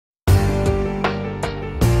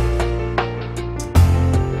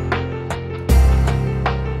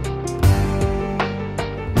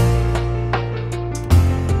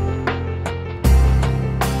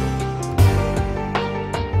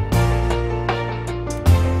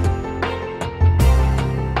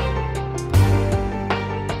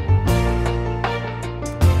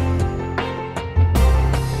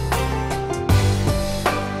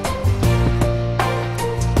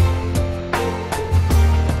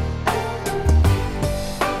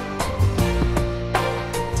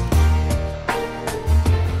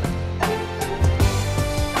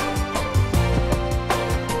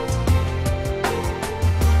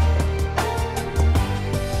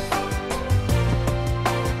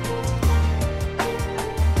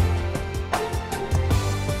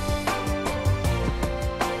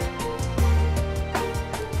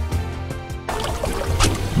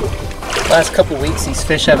Last couple weeks these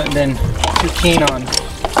fish haven't been too keen on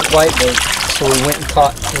whitebait, so we went and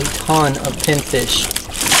caught a ton of pinfish.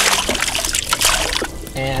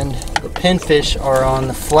 And the pinfish are on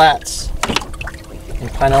the flats in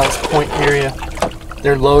Pinellas Point area.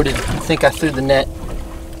 They're loaded. I think I threw the net,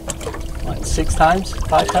 what, 6 times?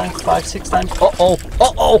 5 times? 5, 6 times? Uh-oh,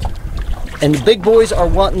 uh-oh! And the big boys are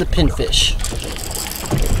wanting the pinfish.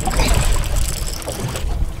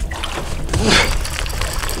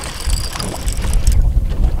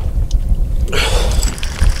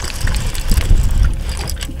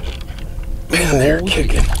 Man, they're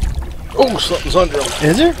kicking. Oh, something's under them.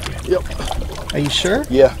 Is there? Yep. Are you sure?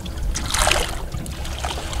 Yeah.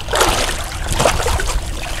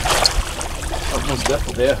 Something's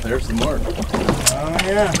definitely, yeah, there's the mark. Oh,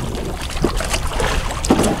 yeah.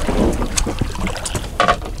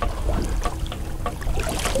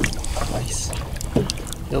 Nice.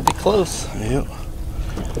 He'll be close. Yep.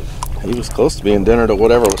 He was close to being dinner to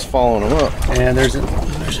whatever was following him up. And there's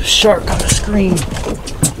a shark on the screen.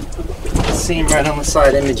 See him right on the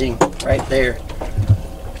side imaging, right there.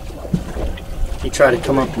 He tried to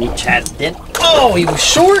come up and eat Chad. Did. Oh, he was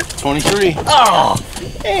short. 23. Oh,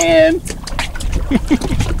 and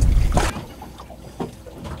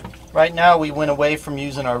right now we went away from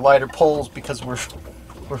using our lighter poles because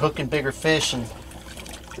we're hooking bigger fish, and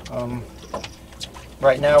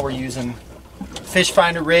right now we're using fish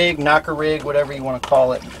finder rig, knocker rig, whatever you want to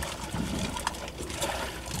call it.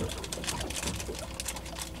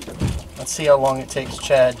 Let's see how long it takes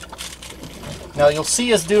Chad. Now you'll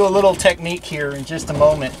see us do a little technique here in just a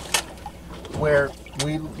moment where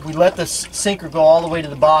we let the sinker go all the way to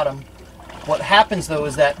the bottom. What happens though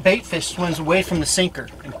is that bait fish swims away from the sinker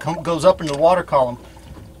and goes up into the water column.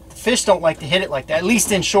 The fish don't like to hit it like that, at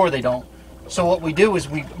least inshore they don't. So what we do is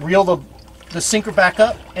we reel the sinker back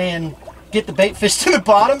up and get the bait fish to the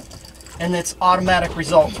bottom, and it's automatic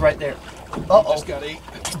results right there. Uh-oh. Just got 8.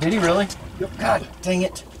 Did he really? Yep. God dang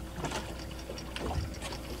it.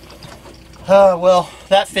 Well,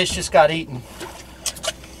 that fish just got eaten.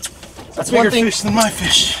 That's bigger fish than my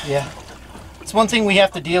fish. Yeah. It's one thing we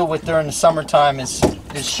have to deal with during the summertime is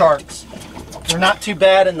sharks. They're not too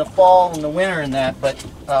bad in the fall and the winter and that, but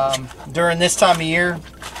during this time of year,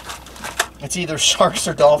 it's either sharks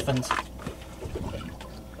or dolphins.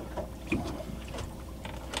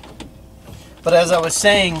 But as I was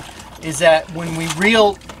saying, is that when we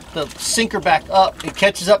reel the sinker back up, it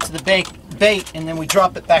catches up to the bait, and then we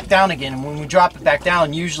drop it back down again. And when we drop it back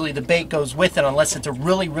down, usually the bait goes with it, unless it's a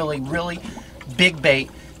really, really, really big bait.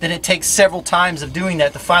 Then it takes several times of doing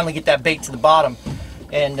that to finally get that bait to the bottom.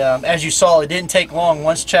 And as you saw, it didn't take long.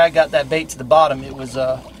 Once Chad got that bait to the bottom, it was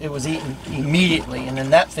eaten immediately, and then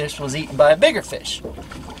that fish was eaten by a bigger fish,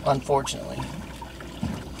 unfortunately.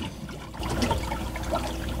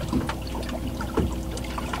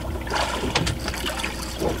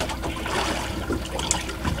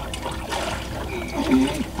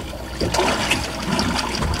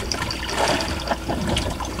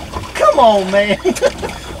 Come on, man.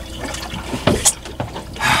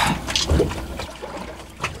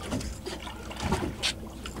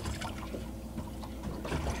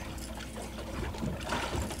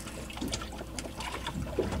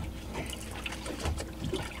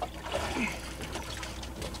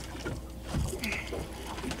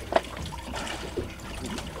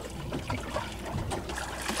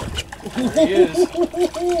 There he is.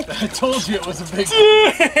 I told you it was a big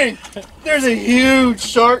one. There's a huge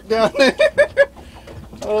shark down there.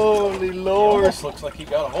 Holy Lord. It almost looks like he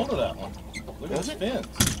got a hold of that one. Look at his fins.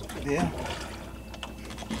 Yeah.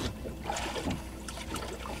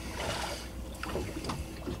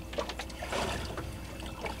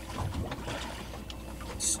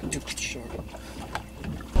 Stupid shark.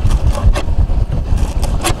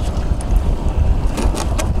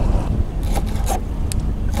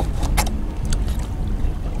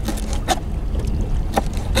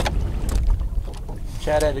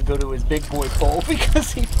 Chad had to go to his big boy pole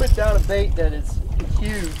because he put down a bait that is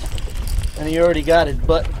huge, and he already got his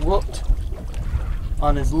butt whooped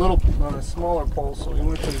on his smaller pole, so he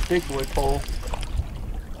went to his big boy pole,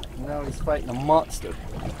 and now he's fighting a monster.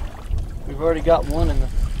 We've already got one in the...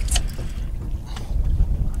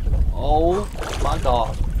 Oh my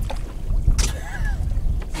God.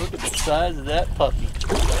 Look at the size of that puppy.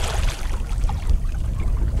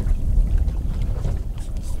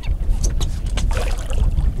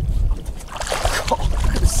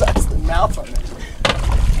 Size of the mouth on it.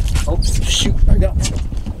 Oh, shoot, I got one.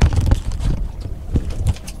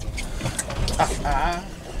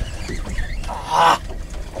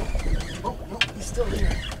 Oh, no, he's still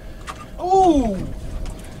here. Oh,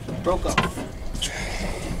 broke off.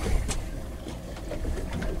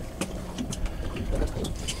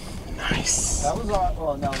 That was on,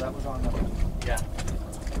 well, no, that was on the, yeah.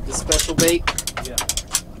 The special bait? Yeah.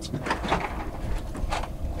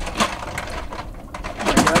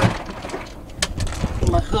 I got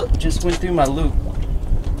it. My hook just went through my loop.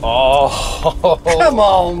 Oh. Come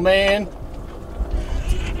on, man.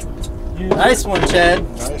 Nice one, Chad.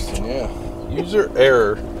 Nice one, yeah. User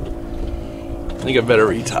error. I think I better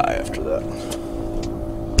retie after that.